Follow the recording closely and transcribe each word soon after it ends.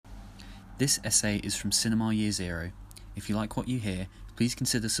This essay is from Cinema Year Zero. If you like what you hear, please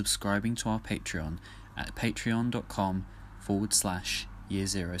consider subscribing to our Patreon at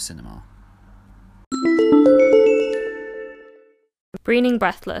patreon.com/year0cinema. Breening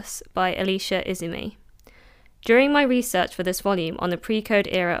Breathless by Alicia Izumi. During my research for this volume on the pre-code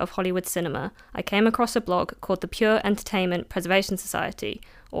era of Hollywood cinema, I came across a blog called the Pure Entertainment Preservation Society,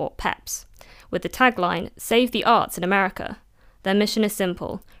 or PEPS, with the tagline, "Save the Arts in America." Their mission is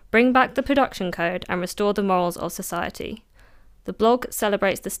simple: bring back the production code and restore the morals of society. The blog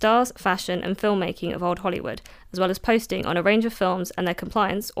celebrates the stars, fashion, and filmmaking of old Hollywood, as well as posting on a range of films and their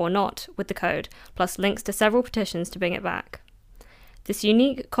compliance, or not, with the code, plus links to several petitions to bring it back. This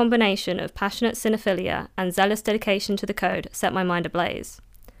unique combination of passionate cinephilia and zealous dedication to the code set my mind ablaze.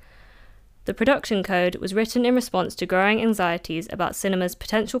 The production code was written in response to growing anxieties about cinema's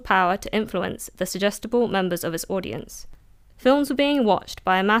potential power to influence the suggestible members of its audience. Films were being watched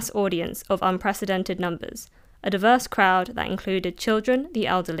by a mass audience of unprecedented numbers, a diverse crowd that included children, the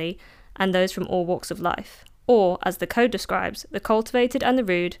elderly, and those from all walks of life. Or, as the code describes, the cultivated and the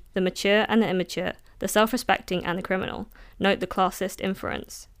rude, the mature and the immature, the self-respecting and the criminal. Note the classist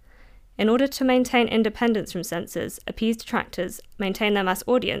inference. In order to maintain independence from censors, appease detractors, maintain their mass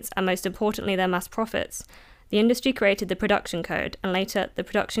audience, and most importantly their mass profits, the industry created the Production Code, and later the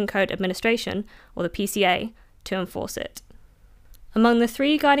Production Code Administration, or the PCA, to enforce it. Among the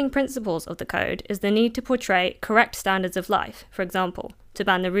three guiding principles of the code is the need to portray correct standards of life, for example, to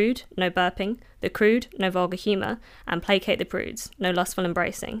ban the rude, no burping, the crude, no vulgar humour, and placate the prudes, no lustful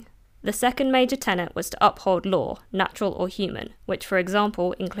embracing. The second major tenet was to uphold law, natural or human, which for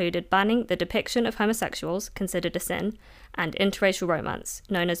example included banning the depiction of homosexuals, considered a sin, and interracial romance,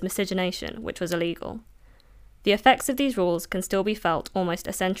 known as miscegenation, which was illegal. The effects of these rules can still be felt almost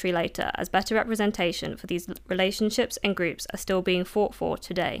a century later, as better representation for these relationships and groups are still being fought for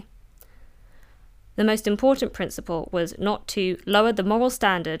today. The most important principle was not to lower the moral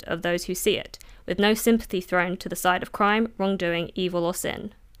standard of those who see it, with no sympathy thrown to the side of crime, wrongdoing, evil or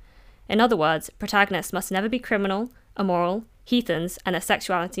sin. In other words, protagonists must never be criminal, immoral, heathens, and their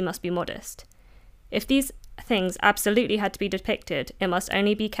sexuality must be modest. If these things absolutely had to be depicted, it must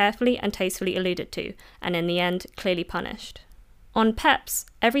only be carefully and tastefully alluded to, and in the end, clearly punished. On PEPS,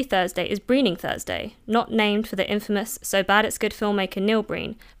 every Thursday is Breening Thursday, not named for the infamous So Bad It's Good filmmaker Neil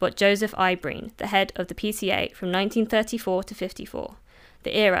Breen, but Joseph I. Breen, the head of the PCA from 1934 to 54,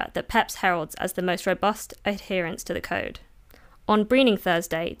 the era that PEPS heralds as the most robust adherence to the code. On Breening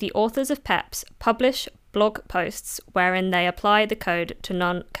Thursday, the authors of PEPS publish blog posts wherein they apply the code to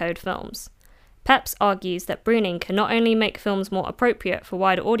non-code films. PEPS argues that Breening can not only make films more appropriate for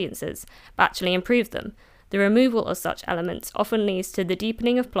wider audiences, but actually improve them. The removal of such elements often leads to the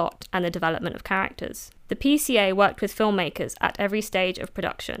deepening of plot and the development of characters. The PCA worked with filmmakers at every stage of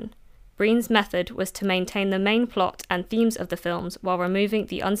production. Breen's method was to maintain the main plot and themes of the films while removing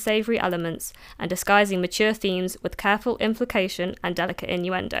the unsavoury elements and disguising mature themes with careful implication and delicate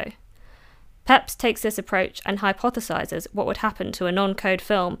innuendo. PEPS takes this approach and hypothesizes what would happen to a non-code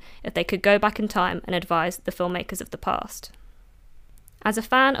film if they could go back in time and advise the filmmakers of the past. As a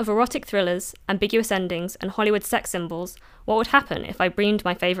fan of erotic thrillers, ambiguous endings, and Hollywood sex symbols, what would happen if I breened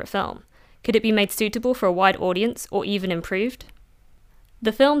my favourite film? Could it be made suitable for a wide audience, or even improved?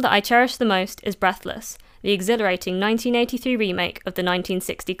 The film that I cherish the most is Breathless, the exhilarating 1983 remake of the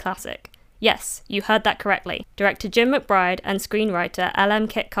 1960 classic. Yes, you heard that correctly. Director Jim McBride and screenwriter L.M.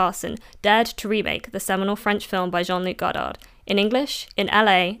 Kit Carson dared to remake the seminal French film by Jean-Luc Godard, in English, in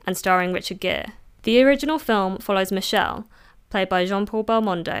LA, and starring Richard Gere. The original film follows Michel, played by Jean-Paul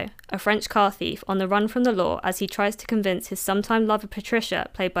Belmondo, a French car thief on the run from the law as he tries to convince his sometime lover Patricia,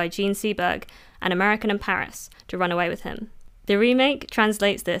 played by Jean Seberg, an American in Paris, to run away with him. The remake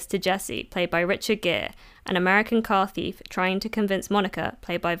translates this to Jesse, played by Richard Gere, an American car thief trying to convince Monica,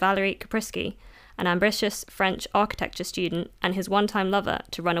 played by Valerie Kaprisky, an ambitious French architecture student, and his one-time lover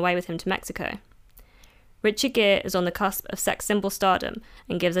to run away with him to Mexico. Richard Gere is on the cusp of sex symbol stardom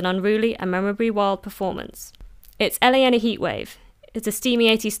and gives an unruly and memorably wild performance. It's LA in a heatwave, it's a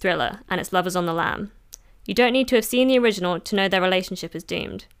steamy 80s thriller, and it's lovers on the lam. You don't need to have seen the original to know their relationship is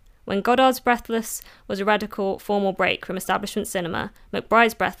doomed. When Godard's Breathless was a radical, formal break from establishment cinema,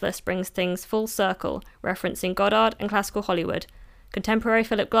 McBride's Breathless brings things full circle, referencing Godard and classical Hollywood, contemporary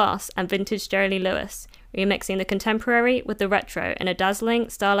Philip Glass and vintage Jerry Lee Lewis, remixing the contemporary with the retro in a dazzling,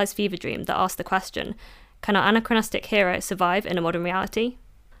 stylized fever dream that asks the question, can our anachronistic hero survive in a modern reality?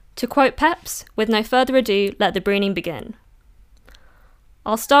 To quote PEPS, with no further ado, let the breening begin.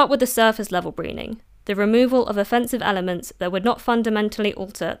 I'll start with the surface level breening, the removal of offensive elements that would not fundamentally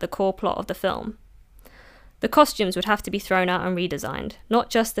alter the core plot of the film. The costumes would have to be thrown out and redesigned, not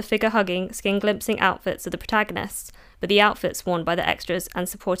just the figure-hugging, skin-glimpsing outfits of the protagonists, but the outfits worn by the extras and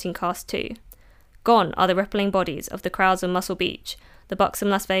supporting cast too. Gone are the rippling bodies of the crowds on Muscle Beach, the buxom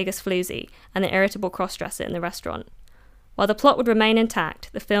Las Vegas floozy, and the irritable crossdresser in the restaurant. While the plot would remain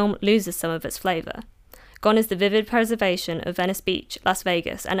intact, the film loses some of its flavour. Gone is the vivid preservation of Venice Beach, Las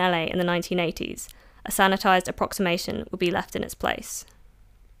Vegas, and LA in the 1980s. A sanitised approximation would be left in its place.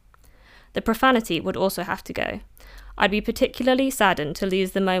 The profanity would also have to go. I'd be particularly saddened to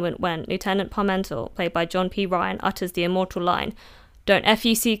lose the moment when Lieutenant Parmental, played by John P. Ryan, utters the immortal line, "Don't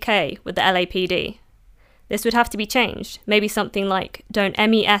F-U-C-K with the LAPD." This would have to be changed, maybe something like, "Don't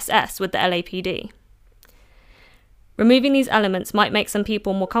MESS with the LAPD." Removing these elements might make some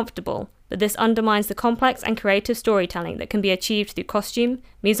people more comfortable, but this undermines the complex and creative storytelling that can be achieved through costume,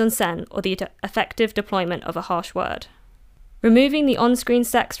 mise-en-scène, or the effective deployment of a harsh word. Removing the on-screen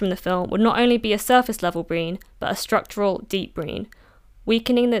sex from the film would not only be a surface-level breen, but a structural, deep breen,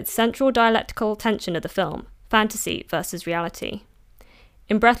 weakening the central dialectical tension of the film, fantasy versus reality.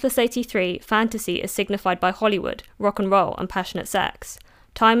 In Breathless 83, fantasy is signified by Hollywood, rock and roll, and passionate sex.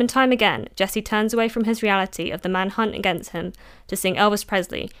 Time and time again, Jesse turns away from his reality of the manhunt against him to sing Elvis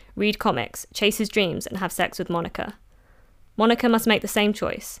Presley, read comics, chase his dreams, and have sex with Monica. Monica must make the same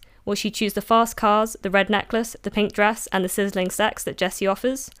choice. Will she choose the fast cars, the red necklace, the pink dress, and the sizzling sex that Jesse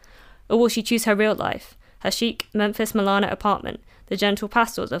offers? Or will she choose her real life, her chic Memphis Milano apartment, the gentle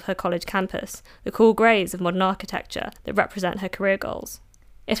pastels of her college campus, the cool greys of modern architecture that represent her career goals?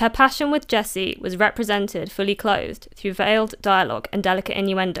 If her passion with Jesse was represented fully clothed through veiled dialogue and delicate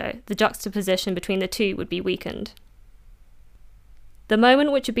innuendo, the juxtaposition between the two would be weakened. The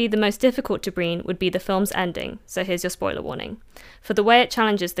moment which would be the most difficult to breen would be the film's ending, so here's your spoiler warning, for the way it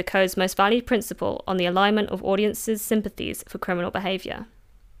challenges the Code's most valued principle on the alignment of audiences' sympathies for criminal behaviour.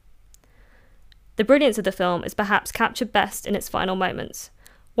 The brilliance of the film is perhaps captured best in its final moments.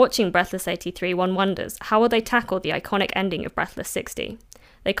 Watching Breathless 83, one wonders, how will they tackle the iconic ending of Breathless 60?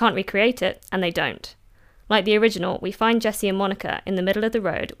 They can't recreate it, and they don't. Like the original, we find Jesse and Monica in the middle of the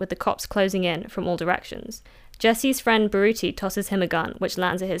road with the cops closing in from all directions. Jesse's friend Baruti tosses him a gun, which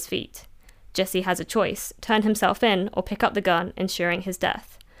lands at his feet. Jesse has a choice, turn himself in or pick up the gun, ensuring his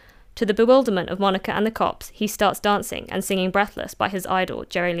death. To the bewilderment of Monica and the cops, he starts dancing and singing Breathless by his idol,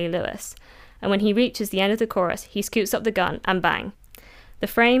 Jerry Lee Lewis, and when he reaches the end of the chorus, he scoops up the gun and bang. The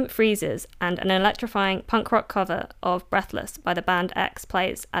frame freezes and an electrifying punk rock cover of Breathless by the band X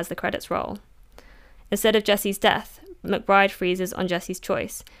plays as the credits roll. Instead of Jesse's death, McBride freezes on Jesse's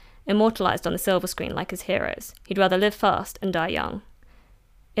choice, immortalised on the silver screen like his heroes. He'd rather live fast and die young.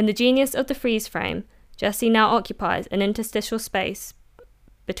 In the genius of the freeze frame, Jesse now occupies an interstitial space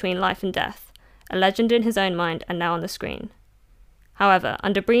between life and death, a legend in his own mind and now on the screen. However,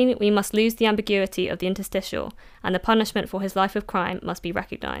 under Breen, we must lose the ambiguity of the interstitial, and the punishment for his life of crime must be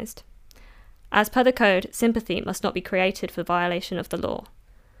recognised. As per the Code, sympathy must not be created for violation of the law.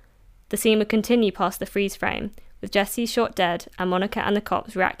 The scene would continue past the freeze frame, with Jesse shot dead and Monica and the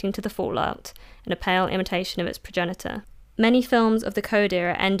cops reacting to the fallout in a pale imitation of its progenitor. Many films of the Code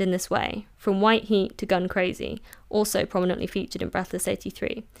era end in this way, from White Heat to Gun Crazy, also prominently featured in Breathless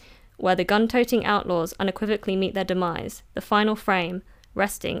 83, where the gun-toting outlaws unequivocally meet their demise, the final frame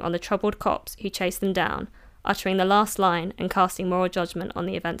resting on the troubled cops who chase them down, uttering the last line and casting moral judgment on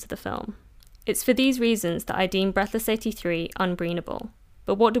the events of the film. It's for these reasons that I deem Breathless 83 unbreenable.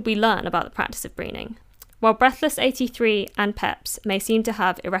 But what did we learn about the practice of breening? While Breathless 83 and Peps may seem to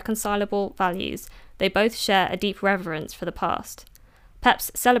have irreconcilable values, they both share a deep reverence for the past.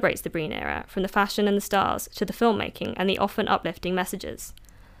 Peps celebrates the Breen era, from the fashion and the stars to the filmmaking and the often uplifting messages.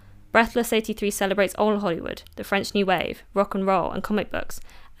 Breathless 83 celebrates old Hollywood, the French New Wave, rock and roll, and comic books,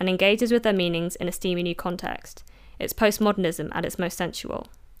 and engages with their meanings in a steamy new context. It's postmodernism at its most sensual.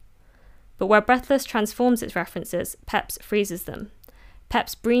 But where Breathless transforms its references, Peps freezes them.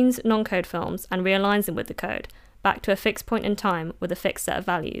 Peps breens non-code films and realigns them with the code, back to a fixed point in time with a fixed set of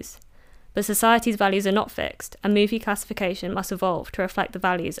values. But society's values are not fixed, and movie classification must evolve to reflect the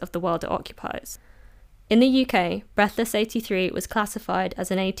values of the world it occupies. In the UK, Breathless 83 was classified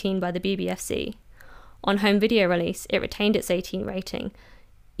as an 18 by the BBFC. On home video release, it retained its 18 rating,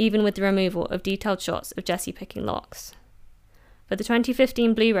 even with the removal of detailed shots of Jesse picking locks. For the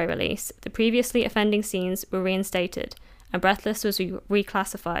 2015 Blu-ray release, the previously offending scenes were reinstated, and Breathless was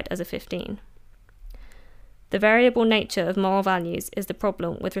reclassified as a 15. The variable nature of moral values is the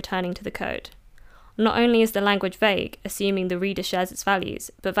problem with returning to the code. Not only is the language vague, assuming the reader shares its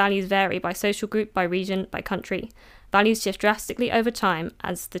values, but values vary by social group, by region, by country. Values shift drastically over time,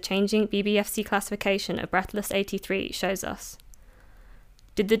 as the changing BBFC classification of Breathless 83 shows us.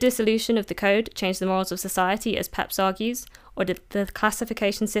 Did the dissolution of the code change the morals of society, as Pepys argues, or did the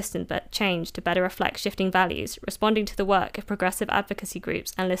classification system change to better reflect shifting values, responding to the work of progressive advocacy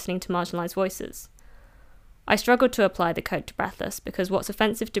groups and listening to marginalised voices? I struggled to apply the code to Breathless because what's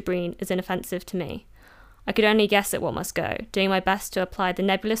offensive to Breen is inoffensive to me. I could only guess at what must go, doing my best to apply the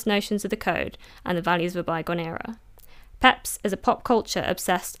nebulous notions of the code and the values of a bygone era. Pepys is a pop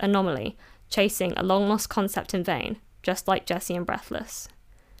culture-obsessed anomaly, chasing a long-lost concept in vain, just like Jessie and Breathless.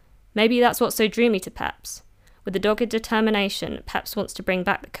 Maybe that's what so drew me to Pepys. With a dogged determination, Pepys wants to bring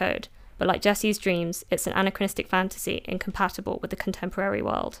back the code, but like Jessie's dreams, it's an anachronistic fantasy incompatible with the contemporary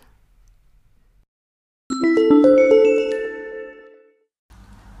world.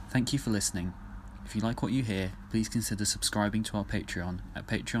 Thank you for listening. If you like what you hear, please consider subscribing to our Patreon at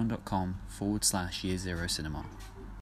patreon.com/Year Zero Cinema.